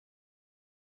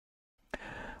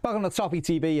Back on the Toffee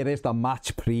TV, it is the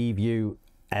match preview.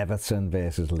 Everton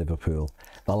versus Liverpool.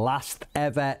 The last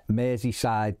ever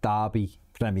Merseyside derby,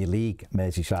 Premier League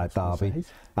Merseyside derby.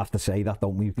 Have to say that,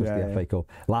 don't we? Because the FA Cup.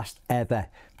 Last ever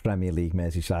Premier League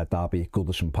Merseyside derby at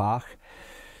Goodison Park.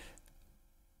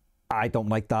 I don't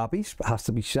like derbies, it has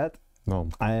to be said. No.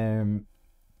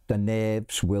 The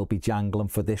nerves will be jangling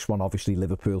for this one. Obviously,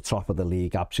 Liverpool, top of the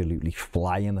league, absolutely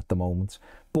flying at the moment.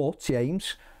 But,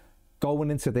 James,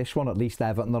 going into this one, at least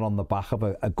Everton are on the back of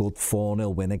a good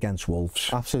 4-0 win against Wolves.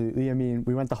 Absolutely. I mean,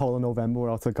 we went the whole of November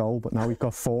without a goal, but now we've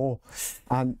got 4.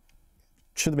 And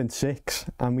should have been 6.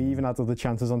 And we even had other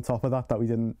chances on top of that we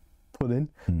didn't put in.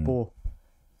 But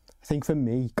I think for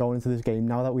me, going into this game,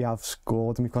 now that we have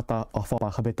scored and we've got that off our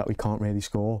back a bit that we can't really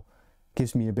score,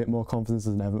 gives me a bit more confidence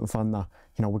as an Everton fan that,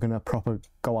 you know, we're going to proper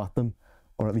go at them.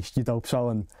 Or at least you'd hope so,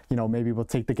 and you know, maybe we'll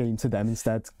take the game to them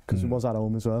instead, because it was at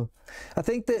home as well. I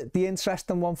think that the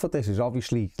interesting one for this is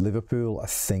obviously Liverpool, I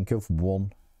think, have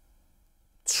won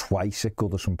twice at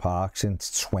Goodison Park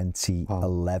since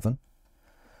 2011.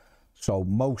 So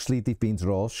mostly they've been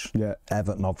draws. Yeah.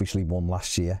 Everton obviously won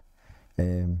last year.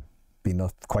 Been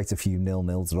quite a few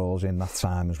 0-0 draws in that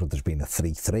time, as well. There's been a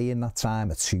 3-3 in that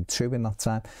time, a 2-2 in that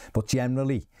time. But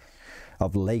generally,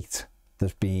 of late,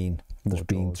 there's been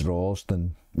more draws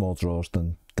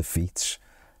than defeats.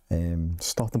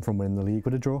 Stopped them from winning the league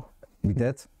with a draw. We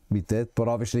did. But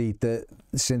obviously,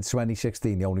 since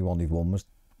 2016, the only one they've won was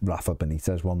Rafa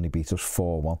Benitez one. He beat us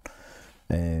 4-1.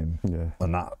 And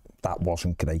that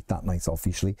wasn't great that night,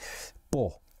 obviously.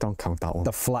 But don't count that one.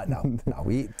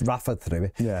 Rafa threw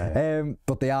it. Yeah.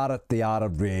 But they are a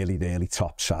really, really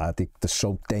top side. They're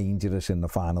so dangerous in the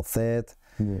final third.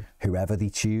 Yeah. Whoever they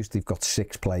choose, they've got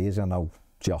 6 players. I know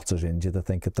Jota's injured, I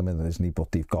think, at the minute, isn't he?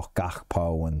 But they've got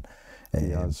Gakpo and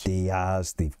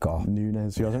Diaz. They've got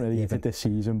Nunes, who hasn't really hit it this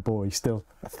season, but he's still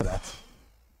a threat.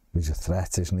 He's a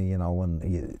threat, isn't he? You know,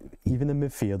 and even the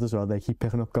midfield as well, they keep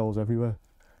picking up goals everywhere.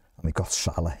 And they've got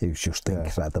Salah, who's just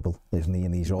incredible, isn't he?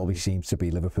 And he's always seems to be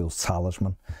Liverpool's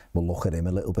talisman. We'll look at him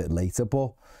a little bit later.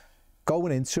 But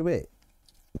going into it,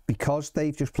 because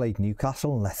they've just played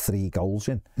Newcastle and let 3 goals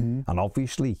in, and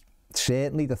obviously,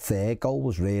 certainly the third goal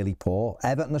was really poor.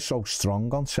 Everton are so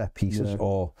strong on set pieces.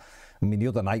 I mean, the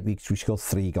other night we scored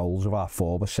 3 goals of our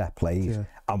 4 were set plays,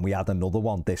 and we had another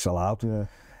one disallowed.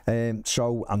 And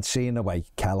seeing the way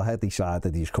Kelleher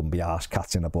decided he just couldn't be arsed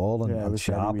catching a ball and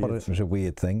sharp, but it was a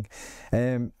weird thing.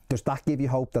 Does that give you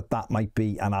hope that might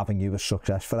be an avenue of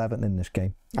success for Everton in this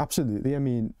game? Absolutely. I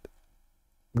mean,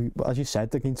 as you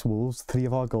said, against Wolves, 3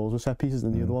 of our goals were set pieces,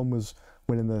 and the other one was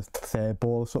winning the third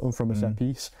ball or something from a set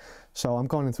piece. So I'm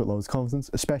going into it loads of confidence,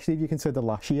 especially if you consider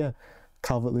last year,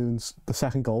 Calvert-Lewin's, the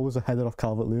second goal was a header off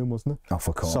Calvert-Lewin, wasn't it? Off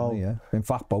a corner, yeah. In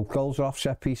fact, both goals are off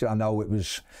set pieces. I know it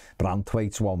was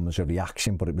Brandtwaite's one was a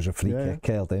reaction, but it was a free kick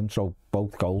curled in. So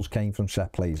both goals came from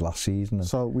set plays last season. And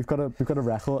so we've got a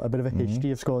record, a bit of a history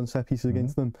of scoring set pieces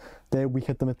against them. They're weak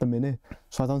at them at the minute.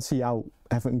 So I don't see how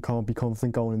Everton can't be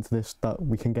confident going into this that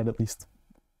we can get at least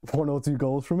 1 or 2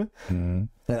 goals from it.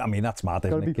 I mean, that's mad,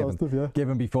 isn't it?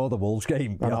 Given before the Wolves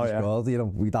game, we hadn't scored. You know,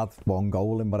 we'd had 1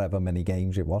 goal in whatever many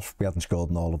games it was. We hadn't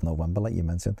scored in all of November, like you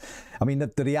mentioned. I mean,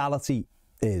 the reality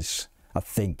is, I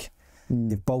think,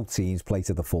 if both teams play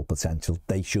to the full potential,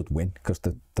 they should win, because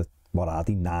what are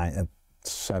they,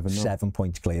 7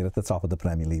 points clear at the top of the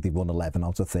Premier League. They've won 11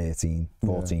 out of 13,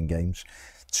 14 games,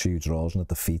 2 draws and a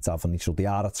defeat, haven't they? So they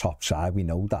are a top side. We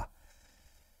know that.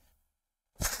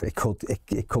 It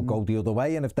could go the other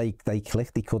way, and if they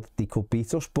click, they could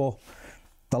beat us. But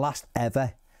the last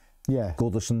ever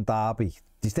Goodison derby,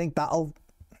 do you think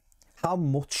how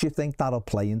much do you think that'll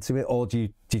play into it, or do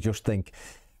you just think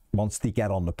once they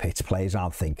get on the pitch, players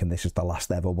aren't thinking this is the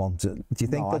last ever one? Do you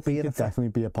think there'll be definitely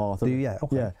be a part of it? Yeah,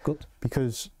 okay, good.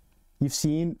 Because you've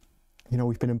seen, you know,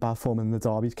 we've been in bad form and the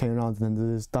derbies came around, and then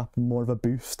there's that more of a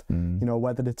boost. You know,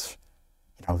 whether it's,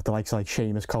 you know, the likes like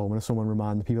Seamus Coleman or someone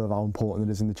reminding people of how important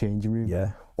it is in the changing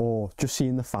room, or just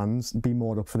seeing the fans be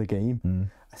more up for the game.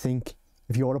 I think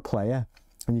if you're a player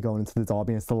and you're going into the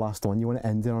derby and it's the last one, you want to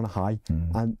end it on a high.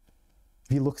 And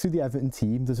if you look through the Everton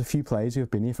team, there's a few players who have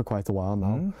been here for quite a while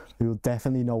now who will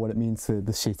definitely know what it means to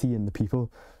the city and the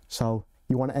people. So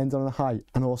you want to end on a high,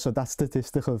 and also that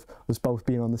statistic of us both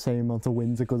being on the same amount of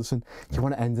wins at Goodison, you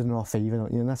want to end it in our favour,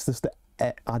 don't you? And that's just the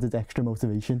added extra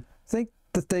motivation. I think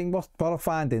the thing, what I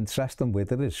find interesting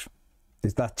with it is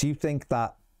that, do you think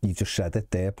that, you just said it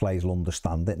there, players will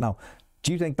understand it now,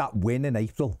 do you think that win in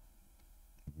April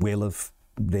will have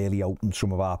really opened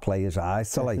some of our players'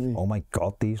 eyes to, like, oh my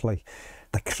God, these, like,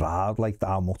 the crowd, like,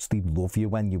 how much they love you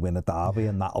when you win a derby,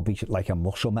 and that'll be like a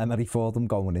muscle memory for them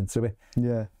going into it?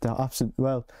 Yeah, absolutely.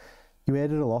 Well, you hear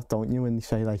it a lot, don't you, when they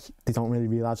say, like, they don't really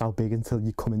realise how big until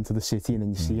you come into the city and then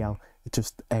you see how it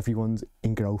just, everyone's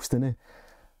engrossed in it.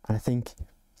 And I think,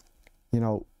 you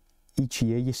know, each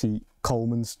year you see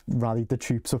Coleman's rallied the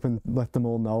troops up and let them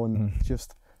all know, and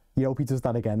just, you hope he does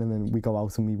that again, and then we go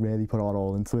out and we really put our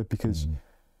all into it, because,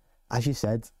 as you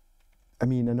said, I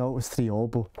mean, I know it was 3-3,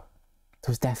 but there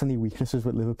was definitely weaknesses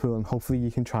with Liverpool, and hopefully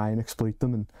you can try and exploit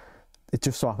them, and it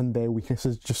just so happened their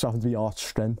weaknesses just so happened to be our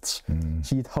strengths.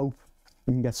 So you'd hope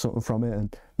we can get something from it,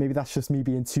 and maybe that's just me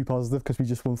being too positive because we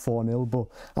just won 4-0, but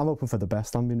I'm hoping for the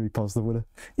best. I'm going to be positive with it.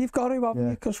 You've got to, haven't you?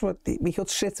 Because we could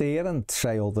sit here and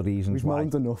say all the reasons why. We've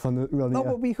moaned enough on it. Well, no,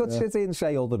 but we could sit here and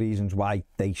say all the reasons why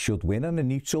they should win, and a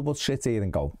neutral would sit here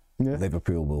and go,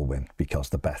 Liverpool will win because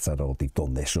they're better, or they've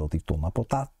done this, or they've done that.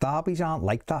 But derbies aren't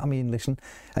like that. I mean, listen,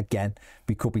 again,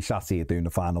 we could be sat here doing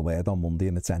the final word on Monday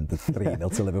and it's ended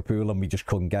 3-0 to Liverpool and we just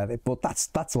couldn't get it. But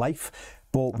that's life.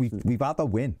 But we've had a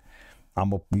win.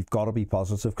 And we've got to be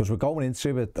positive, because we're going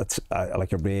into it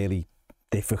like a really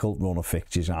difficult run of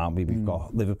fixtures, aren't we? We've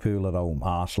got Liverpool at home,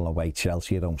 Arsenal away,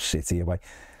 Chelsea at home, City away.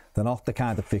 They're not the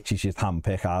kind of fixtures you'd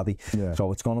handpick, are they? Yeah.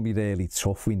 So it's going to be really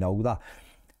tough, we know that.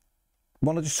 I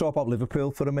want to just talk about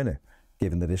Liverpool for a minute,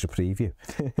 given that it's a preview.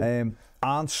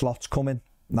 Arne Slot's coming.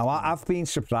 Now, I've been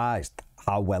surprised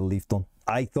how well they've done.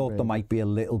 I thought there might be a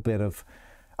little bit of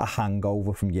a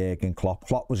hangover from Jurgen Klopp.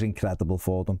 Klopp was incredible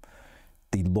for them.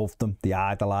 They loved him, they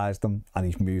idolised him, and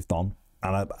he's moved on.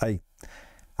 And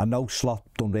I know Slot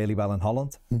done really well in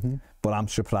Holland, but I'm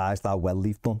surprised how well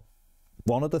they've done.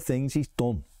 One of the things he's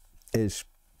done is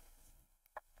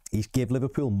he's give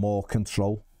Liverpool more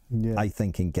control, I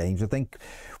think, in games. I think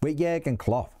with Jurgen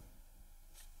Klopp,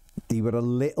 they were a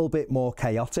little bit more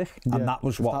chaotic, and that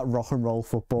was what... That rock and roll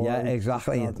football. Yeah,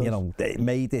 exactly. And, you know, it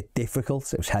made it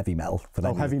difficult. It was heavy metal. For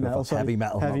them. Heavy metal, sorry. Heavy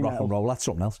metal, not rock and roll. That's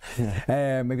something else.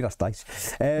 Yeah. Maybe that's dice.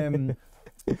 It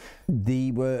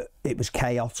was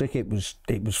chaotic. It was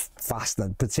fast,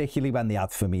 and particularly when they had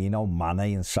Firmino,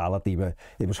 Mane and Salah,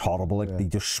 it was horrible. Like, they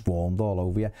just swarmed all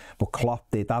over you. But Klopp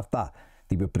did have that.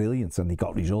 They were brilliant and they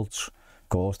got results. Of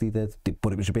course they did.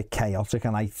 But it was a bit chaotic,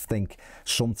 and I think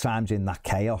sometimes in that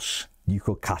chaos you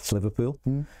could catch Liverpool.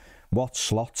 What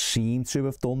Slot seemed to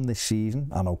have done this season,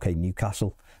 and okay,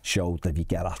 Newcastle showed that if you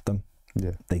get at them,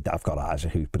 I've got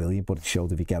Isaac, who's brilliant, but it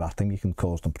showed if you get at them, you can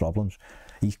cause them problems.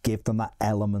 He's given them that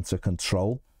element of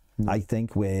control, I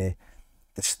think, where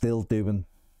they're still doing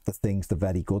the things they're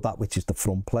very good at, which is the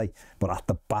front play. But at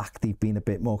the back, they've been a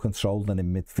bit more controlled than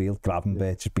in midfield.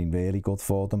 Gravenberch has been really good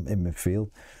for them in midfield.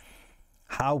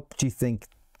 How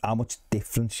much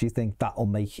difference do you think that'll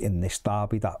make in this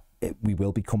derby, that we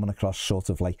will be coming across sort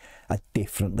of like a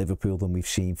different Liverpool than we've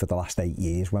seen for the last 8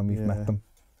 years when we've met them?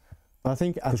 I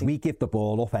think because we give the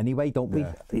ball up anyway, don't we?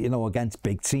 You know, against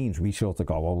big teams, we sort of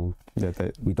go,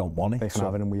 we don't want it. They can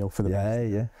have it and we hope for the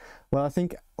best. Well, I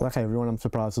think, like everyone, I'm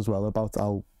surprised as well about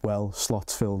how well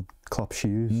Slot's filled Klopp's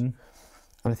shoes. And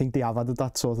I think they have added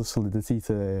that sort of solidity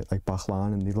to like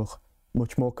backline, and they look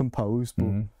much more composed,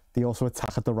 but they also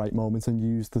attack at the right moments and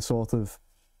use the sort of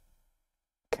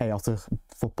chaotic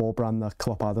football brand that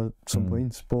Klopp had at some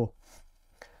points. But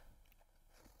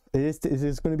it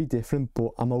is going to be different,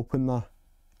 but I'm hoping that,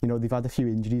 you know, they've had a few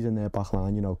injuries in their back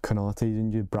line. You know, Konate's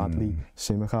injured, Bradley,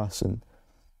 Tsimikas, and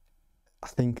I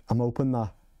think I'm hoping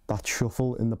that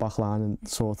shuffle in the back line and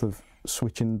sort of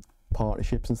switching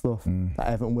partnerships and stuff, that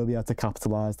Everton will be able to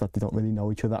capitalise, that they don't really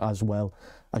know each other as well.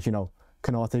 As you know,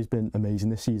 Konate's been amazing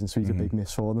this season, so he's a big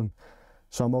miss for them.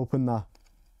 So I'm hoping that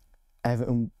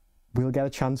Everton will get a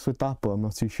chance with that, but I'm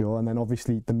not too sure. And then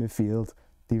obviously the midfield,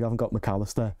 they haven't got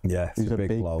McAllister. Yeah, who's a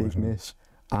big blow, big miss.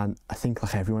 And I think,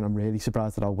 like everyone, I'm really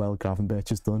surprised at how well Gravenberch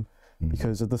has done,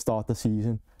 because at the start of the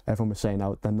season, everyone was saying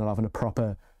out then they're having a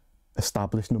proper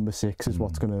established number 6 is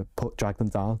what's going to drag them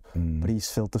down. But he's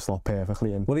filled the slot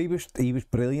perfectly. And well, he was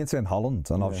brilliant in Holland,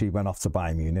 and obviously went off to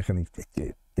Bayern Munich, and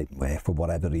it didn't work for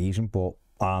whatever reason. But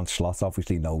Arne Slot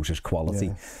obviously knows his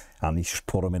quality, and he's just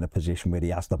put him in a position where he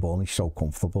has the ball, and he's so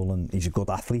comfortable, and he's a good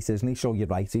athlete, isn't he? So you're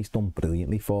right, he's done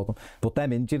brilliantly for them. But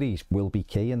them injuries will be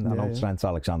key, and I know Trent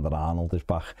Alexander-Arnold is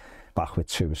back with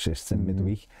 2 assists in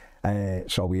midweek,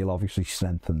 so we'll obviously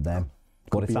strengthen them.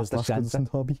 But it's at the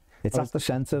centre. It's at the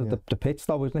centre of the pitch,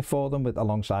 though, isn't it, for them,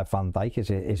 alongside Van Dijk?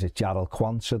 Is it Jarrell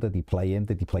Quansah? Did he play him?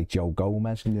 Did he play Joe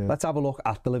Gomez? Let's have a look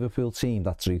at the Liverpool team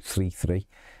that drew 3-3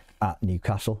 at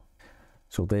Newcastle.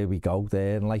 So there we go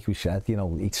there, and like we said, you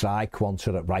know, he tried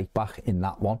Quansah at right back in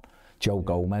that one. Joe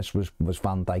Gomez was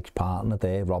Van Dijk's partner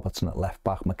there. Robertson at left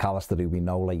back. McAllister, who we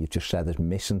know, like you just said, is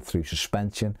missing through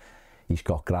suspension. He's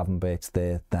got Gravenberch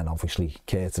there. Then obviously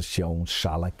Curtis Jones,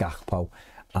 Salah, Gakpo,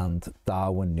 and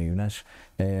Darwin Núñez.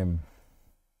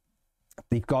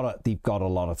 they've got a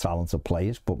lot of talented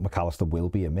players, but McAllister will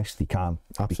be a miss. He can't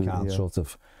sort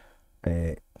of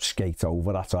skate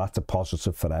over that. So that's a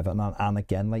positive for Everton. And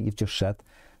again, like you've just said,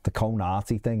 the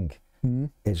Konate thing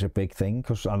is a big thing,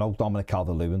 because I know Dominic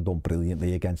Calvert-Lewin done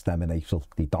brilliantly against them in April.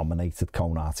 He dominated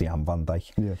Konate and Van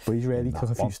Dijk. Yeah, but he's really took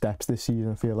a few steps this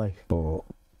season, I feel like.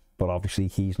 But obviously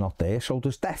he's not there. So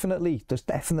there's definitely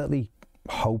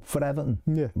hope for Everton.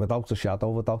 Yeah. Without a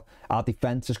shadow of a doubt. Our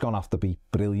defence is going to have to be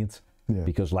brilliant. Yeah.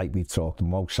 Because like we've talked,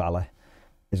 Mo Salah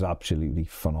is absolutely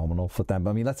phenomenal for them.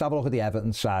 I mean, let's have a look at the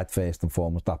Everton side first and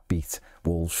foremost, that beat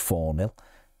Wolves 4-0.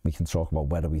 We can talk about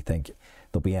whether we think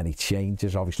there'll be any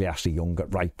changes. Obviously, Ashley Young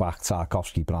at right back,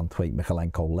 Tarkowski, Branthwaite,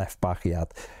 Michalenko left back. He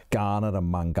had Garner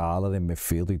and Mangala in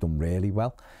midfield. He done really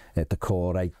well. The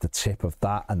core right, the tip of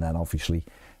that. And then obviously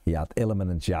he had Illiman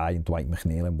and Jai and Dwight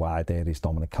McNeil in wide there. He's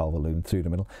Dominic Calvert-Lewin through the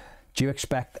middle. Do you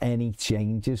expect any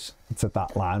changes to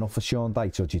that lineup for Sean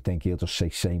Dyche, or do you think he'll just say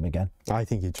same again? I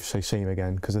think he'll just say same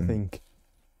again, because I think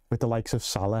with the likes of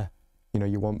Salah, you know,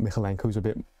 you want Michalenko, who's a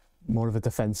bit more of a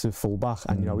defensive fullback,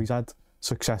 and you know, he's had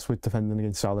success with defending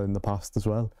against Salah in the past as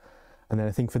well. And then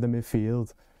I think for the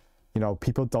midfield, you know,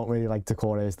 people don't really like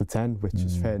Decore as the 10, which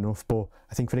is fair enough, but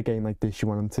I think for a game like this, you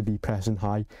want him to be pressing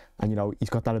high, and you know, he's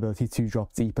got that ability to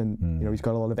drop deep, and you know, he's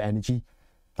got a lot of energy,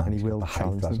 and he will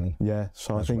challenge them. Yeah,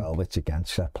 so I think, which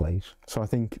against set plays. So I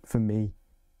think for me,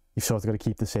 you've sort of got to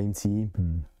keep the same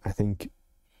team. I think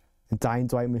in dying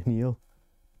Dwight McNeil,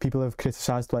 people have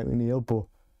criticised Dwight McNeil, but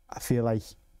I feel like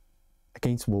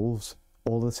against Wolves,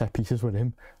 all the set pieces were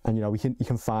him, and you know, he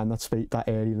can find that space, that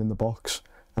area in the box,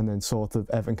 and then sort of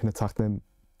Everton can attack them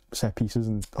set pieces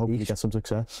and hopefully get some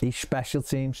success. He's special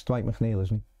teams, Dwight McNeil,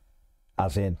 isn't he?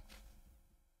 As in,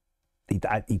 he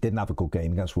didn't have a good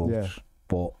game against Wolves,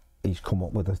 but he's come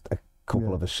up with a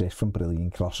couple of assists from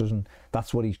brilliant crosses, and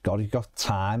that's what he's got. He's got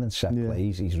time and set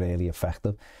plays. He's really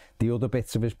effective. The other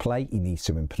bits of his play, he needs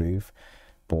to improve,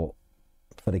 but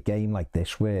for a game like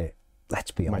this, where,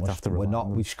 let's be honest,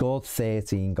 we scored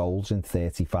 13 goals in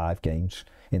 35 games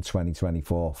in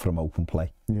 2024 from open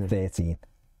play. 13.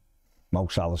 Mo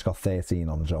Salah's got 13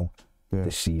 on his own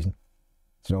this season.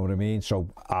 Do you know what I mean? So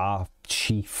our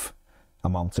chief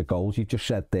amount of goals, you just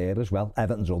said there as well,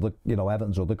 Everton's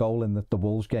other goal in the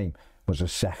Wolves game was a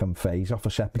second phase off a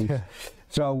set piece.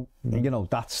 So you know,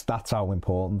 that's how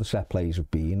important the set plays have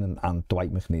been, and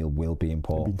Dwight McNeil will be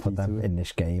important for them in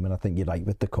this game. And I think you're right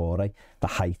with Decore, the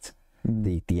height,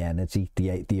 the energy,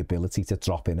 the ability to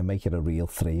drop in and make it a real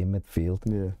three in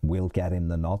midfield will get him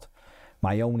the nod.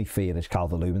 My only fear is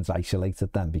Calvert-Lewin's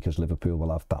isolated them, because Liverpool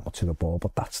will have that much of the ball,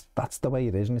 but that's the way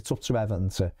it is, and it's up to Everton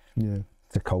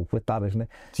to cope with that, isn't it?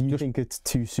 Do you think it's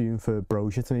too soon for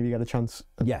Brozier to maybe get a chance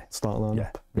at starting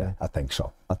lineup? Yeah, I think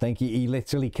so. I think he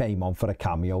literally came on for a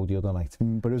cameo the other night.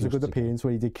 But it was a good appearance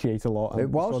where he did create a lot, and it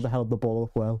was. Sort of held the ball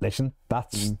up well. Listen,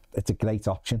 it's a great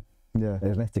option. Isn't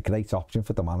it? It's a great option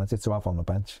for the manager to have on the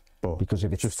bench. But because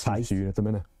if it's just tight, too soon at the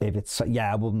minute. If it's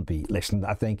I wouldn't be. Listen,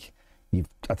 I think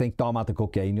Dom had a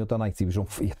good game the other night.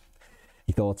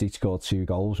 He thought he'd scored 2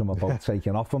 goals and were both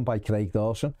taken off him by Craig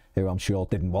Dawson, who I'm sure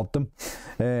didn't want them.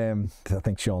 I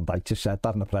think Sean Dyche just said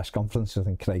that in a press conference. I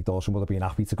think Craig Dawson would have been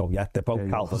happy to go, they're both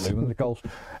Calvert-Lewin the goals.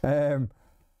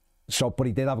 But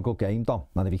he did have a good game, Dom,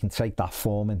 and if he can take that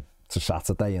form in to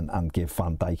Saturday and give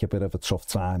Van Dijk a bit of a tough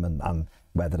time, and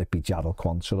whether it be Jarrell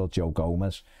Quansah or Joe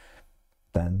Gomez,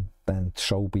 then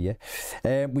so be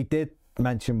it. We did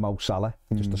mention Mo Salah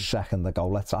just a second ago.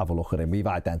 Let's have a look at him. We've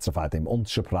identified him,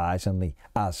 unsurprisingly,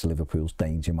 as Liverpool's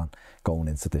danger man going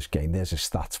into this game. There's his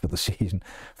stats for the season: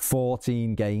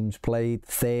 14 games played,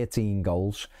 13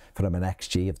 goals for him, an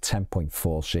XG of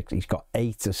 10.46. He's got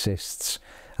 8 assists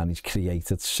and he's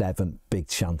created 7 big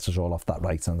chances all off that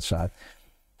right hand side.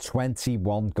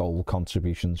 21 goal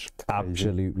contributions.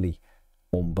 Absolutely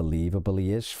unbelievable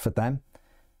he is for them.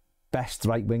 Best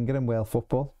right winger in world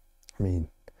football. I mean,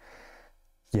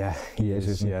 yeah, he is,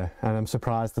 isn't he? Yeah, and I'm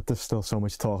surprised that there's still so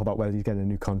much talk about whether he's getting a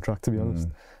new contract, to be honest.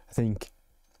 I think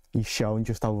he's shown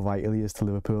just how vital he is to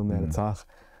Liverpool in their attack.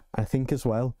 I think as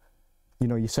well, you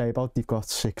know, you say about they've got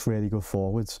 6 really good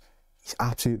forwards. He's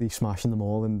absolutely smashing them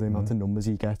all in the amount of numbers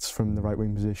he gets from the right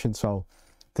wing position. So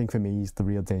I think for me, he's the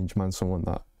real danger man, someone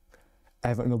that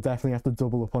Everton will definitely have to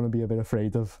double up on and be a bit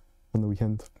afraid of on the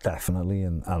weekend. Definitely,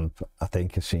 and I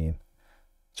think I've seen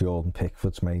Jordan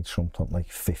Pickford's made something like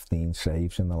 15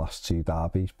 saves in the last 2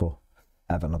 derbies, but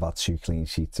Everton have had 2 clean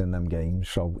sheets in them games,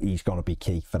 so he's going to be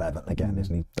key for Everton again,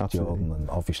 isn't he? Absolutely. Jordan, and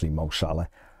obviously Mo Salah.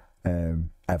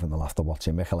 Everton will have to watch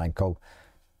him. Michalenko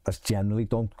has generally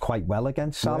done quite well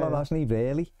against Salah, hasn't he,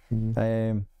 really?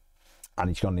 And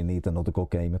he's going to need another good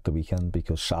game at the weekend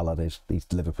because Salah he's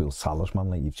Liverpool's talisman,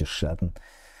 like you've just said. And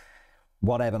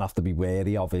what Everton have to be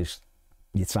wary of is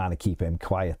you're trying to keep him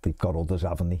quiet. They've got others,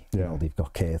 haven't they? Yeah. You know, they've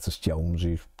got Curtis Jones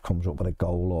who comes up with a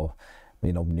goal, or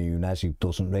you know, Nunes who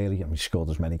doesn't really. I mean, he scored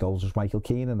as many goals as Michael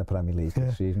Keane in the Premier League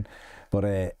this season. But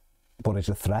he's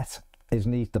a threat,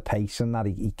 isn't he? The pace and that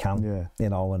he can, you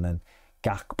know, and then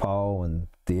Gakpo and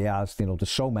Diaz, you know, there's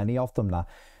so many of them that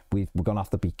we're going to have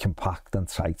to be compact and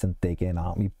tight and dig in,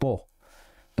 aren't we? But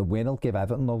the win will give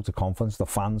Everton loads of confidence. The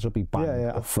fans will be banging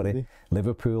up for it.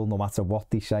 Liverpool, no matter what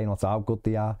they say, no matter how good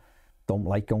they are, don't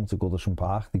like going to Goodison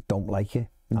Park. They don't like it.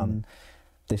 And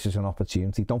this is an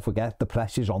opportunity. Don't forget, the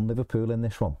pressure's on Liverpool in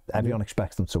this one. Everyone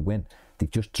expects them to win. They've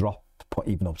just dropped,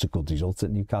 even up to good results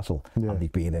at Newcastle, and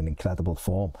they've been in incredible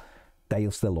form.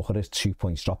 They'll still look at it, 2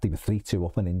 points dropped. They were 3-2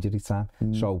 up in injury time.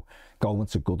 So going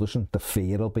to Goodison, the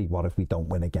fear will be, what if we don't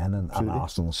win again and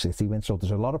Arsenal and City win? So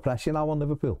there's a lot of pressure now on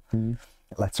Liverpool.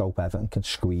 Let's hope Everton can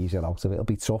squeeze it out of it. It'll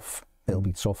be tough. It'll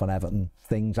be tough on Everton.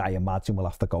 Things I imagine will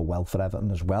have to go well for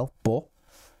Everton as well. But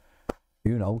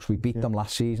who knows? We beat them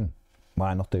last season.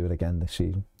 Why not do it again this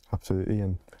season? Absolutely.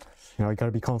 And you know, you got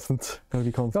to be confident. Got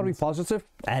to be positive.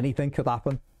 Anything could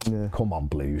happen. Come on,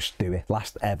 Blues, do it.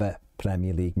 Last ever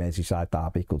Premier League Merseyside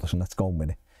derby, Goodison. Let's go and win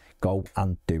it. Go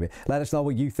and do it. Let us know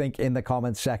what you think in the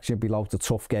comments section below. It's a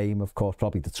tough game, of course,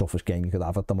 probably the toughest game you could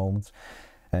have at the moment,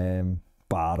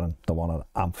 barring the one at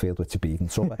Anfield, which would be even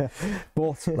tougher.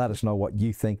 But let us know what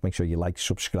you think. Make sure you like,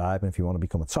 subscribe, and if you want to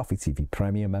become a Toffee TV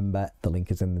Premium member, the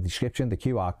link is in the description. The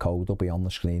QR code will be on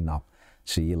the screen now.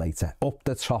 See you later. Up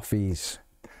the Toffees.